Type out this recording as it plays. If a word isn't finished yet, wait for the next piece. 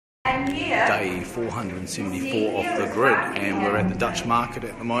Day 474 off the grid, and we're at the Dutch market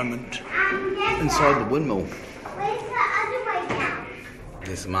at the moment inside the windmill.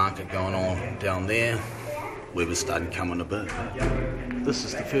 There's a market going on down there. Weather's starting coming a bit. This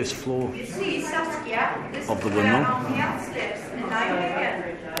is the first floor of the windmill.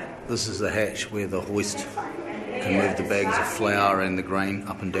 This is the hatch where the hoist can move the bags of flour and the grain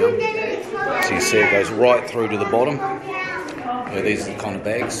up and down. So you see it goes right through to the bottom. Yeah, these are the kind of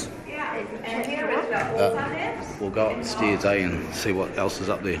bags. We'll go up the stairs, and see what else is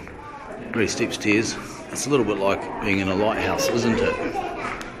up there. Very steep stairs. It's a little bit like being in a lighthouse, isn't it?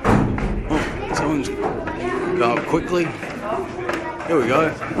 Oh, someone's go up quickly. Here we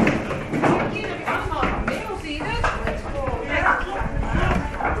go.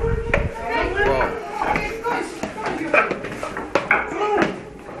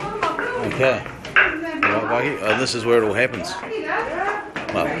 Okay. Right, this is where it all happens.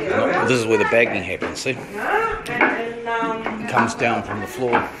 Well, this is where the bagging happens, see? It comes down from the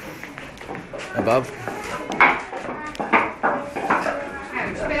floor above.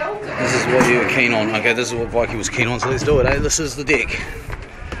 This is what you were keen on. Okay, this is what Vikey was keen on, so let's do it, eh? This is the deck.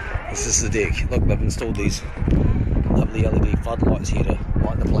 This is the deck. Look, they've installed these lovely LED floodlights here to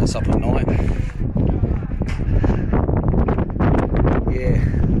light the place up at night. Yeah,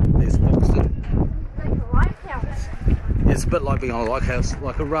 there's Foxton. It's a bit like being on a lighthouse,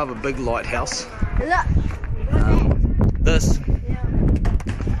 like a rather big lighthouse.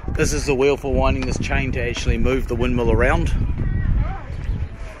 This is the wheel for winding this chain to actually move the windmill around.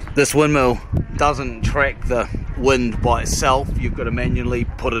 This windmill doesn't track the wind by itself. You've got to manually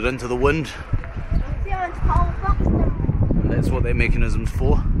put it into the wind. And that's what that mechanism's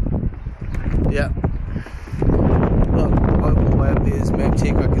for. Yeah. Look, all the way up there is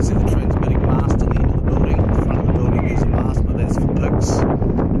Maptech. I can see the transmitting mast at the end of the building. In front of the building is a mast, but that's for pigs.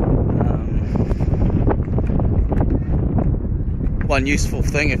 One useful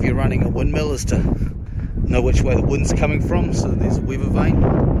thing if you're running a windmill is to know which way the wind's coming from. So there's a weather vane.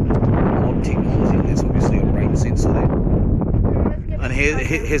 Modern technology. There's obviously a rain sensor there. And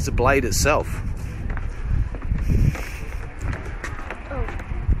here's the blade itself.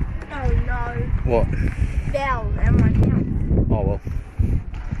 Oh no. What? Down and my count. Oh well.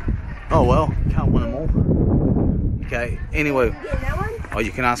 Oh well, can't win them all. Okay, anyway. Oh,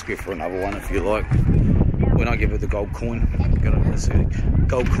 you can ask her for another one if you like. When I give her the gold coin, got a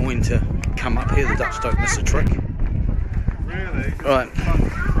gold coin to come up here. The Dutch don't miss a trick. Really? Right.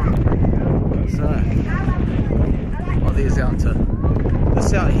 So, well, there's out to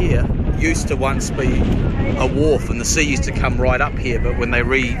this out here. Used to once be a wharf, and the sea used to come right up here. But when they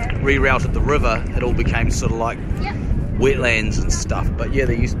rerouted the river, it all became sort of like wetlands and stuff. But yeah,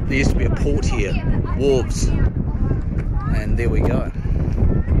 there used to be a port here, wharves, and there we go.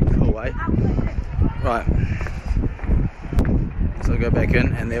 Cool, eh? Right. So go back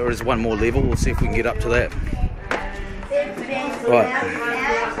in, and there is one more level. We'll see if we can get up to that. Right.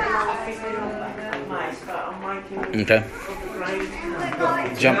 Okay.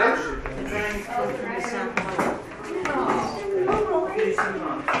 Jump.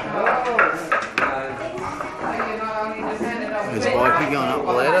 There's Vikey going up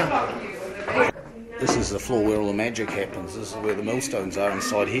the ladder. This is the floor where all the magic happens. This is where the millstones are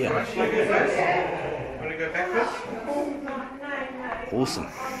inside here. Want to go back first? Awesome.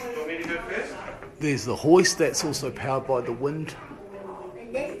 Want me to go first? There's the hoist that's also powered by the wind.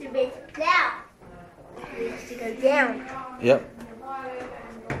 And that's the big cloud. It needs to go down. Yep.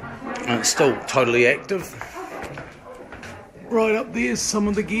 And it's still totally active. Right up there's some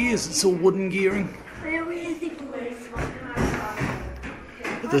of the gears. It's all wooden gearing. Where is the gears?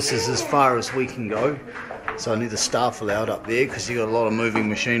 But this is as far as we can go. So I need the staff allowed up there because you got a lot of moving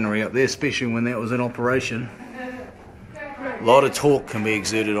machinery up there, especially when that was in operation. A lot of torque can be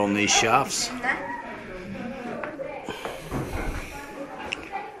exerted on these shafts.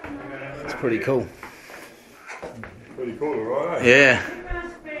 It's pretty cool. Pretty cool, right? Yeah.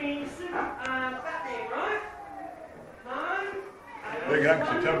 Big hunks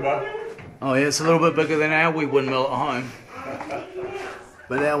of timber. Oh yeah, it's a little bit bigger than our wee windmill at home.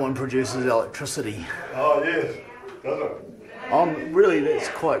 But our one produces electricity. Oh yes, does it? Really, that's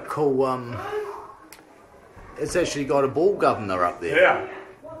quite cool. It's actually got a ball governor up there. Yeah,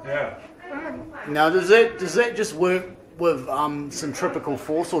 yeah. Now, does that just work with centrifugal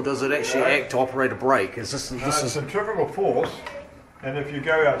force, or does it actually act to operate a brake? Is this Centrifugal force, and if you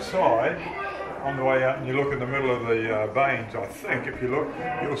go outside on the way out and you look in the middle of the vanes, I think if you look,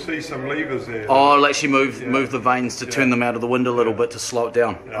 you'll see some levers there. Oh, it'll actually move the vanes to turn them out of the wind a little bit to slow it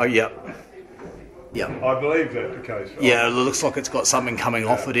down. Yeah. Oh, yeah. Yeah. I believe that's the case. Yeah, it looks like it's got something coming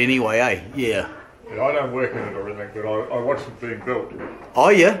off it anyway, eh? Yeah. Yeah, I don't work in it or anything, but I watched it being built. Oh,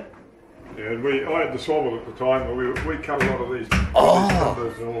 yeah? Yeah, and I had the sawmill at the time, but we cut a lot of these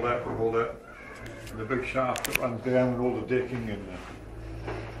timbers and all that, and the big shaft that runs down and all the decking and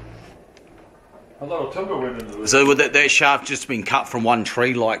a lot of timber went into this. So would that shaft just been cut from one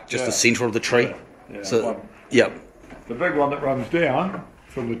tree, like just the centre of the tree? Yeah, So, yep. the big one that runs down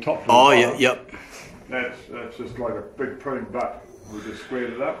from the top to the Oh, bottom, yeah, yep. that's just like a big pruning butt. We just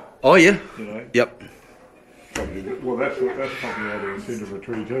squared it up, Oh, yeah. you know. Yep. Well, that's probably out of the centre of a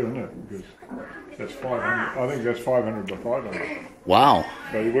tree too, isn't it? Because that's 500. I think that's 500 by 500. Wow.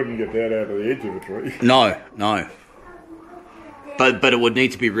 So you wouldn't get that out of the edge of a tree. No, no. But it would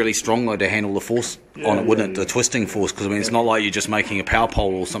need to be really strong though to handle the force on it, wouldn't it? The twisting force, because I mean it's not like you're just making a power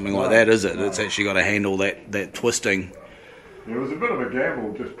pole or something like that, is it? It's actually got to handle that twisting. It was a bit of a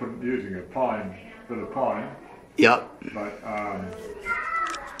gamble just using a bit of pine. Yep. But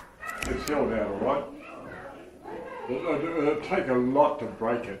it's held out all right. It'd take a lot to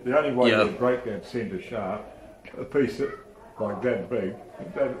break it. The only way to break that centre shaft, a piece like that big,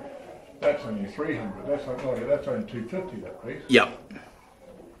 that's only 300. That's only 250. That piece. Yep.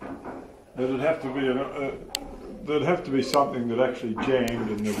 There'd have to be there'd have to be something that actually jammed,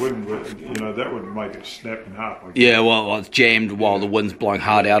 and the wind would, that would make it snap in half. Yeah, well, it's jammed while the wind's blowing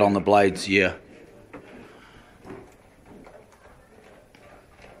hard out on the blades. Yeah.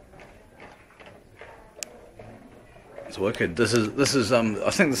 It's working. This is I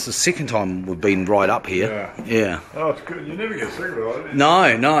think this is the second time we've been right up here. Yeah. Oh, it's good. You never get sick of it.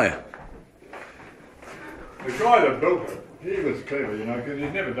 No. The guy that built it, he was clever, because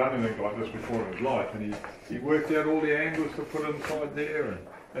he'd never done anything like this before in his life, and he worked out all the angles to put inside there,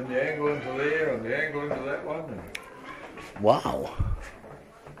 and the angle into there, and the angle into that one. And wow.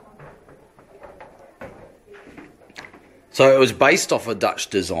 So it was based off a Dutch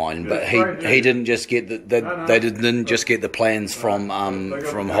design, but he didn't just get they didn't just get the plans from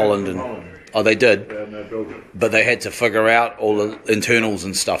Holland and oh they did, yeah, and they built it. But they had to figure out all the internals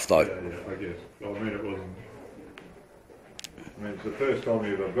and stuff though. Yeah, I guess. Well, I mean, it wasn't. I mean, it's the first time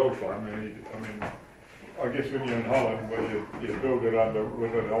you ever built one. I guess when you're in Holland, where you build it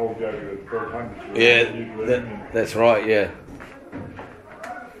with an old guy that's built hundreds. Yeah, that's right. Yeah.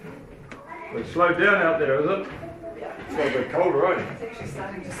 It's slowed down out there, is it? It's got a bit colder, eh? It's actually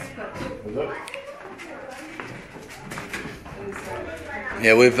starting to split. Is it?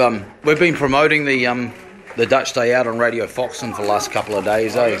 Yeah, we've been promoting the Dutch Day Out on Radio Foxton for the last couple of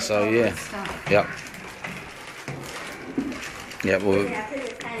days, eh? So yeah, yep. Yeah, well,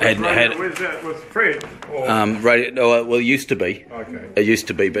 Where's that with Fred? radio. Well, it used to be. Okay. It used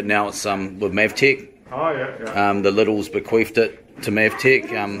to be, but now it's with Mavtech. Oh yeah. The Littles bequeathed it to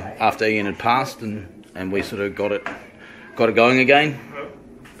Mavtech after Ian had passed, and we sort of got it going again.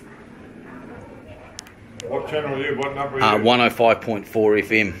 What channel are you? What number are you? 105.4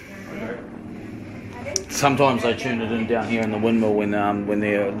 FM. Okay. Sometimes they tune it in down here in the windmill when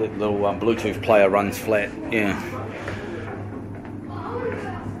their little Bluetooth player runs flat. Yeah.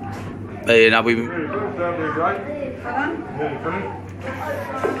 And Very good. That'll be great. Nearly finished.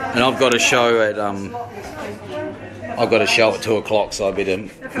 And I've got a show at 2 o'clock, so I better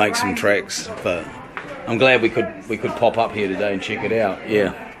make some tracks. But I'm glad we could pop up here today and check it out.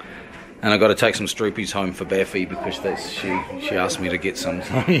 Yeah. And I've got to take some stroopies home for Baffy because she asked me to get some.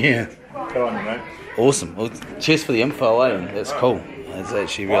 So yeah. Go on, mate. Awesome. Well, cheers for the info, eh? That's cool. That's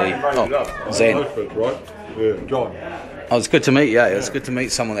actually really. Zen. Right? Yeah, John. Oh, it's good to meet. Yeah, it's good to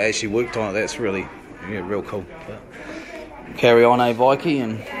meet someone that actually worked on it. That's really, real cool. But carry on, Vikey,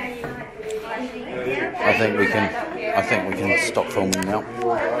 and I think we can stop filming now.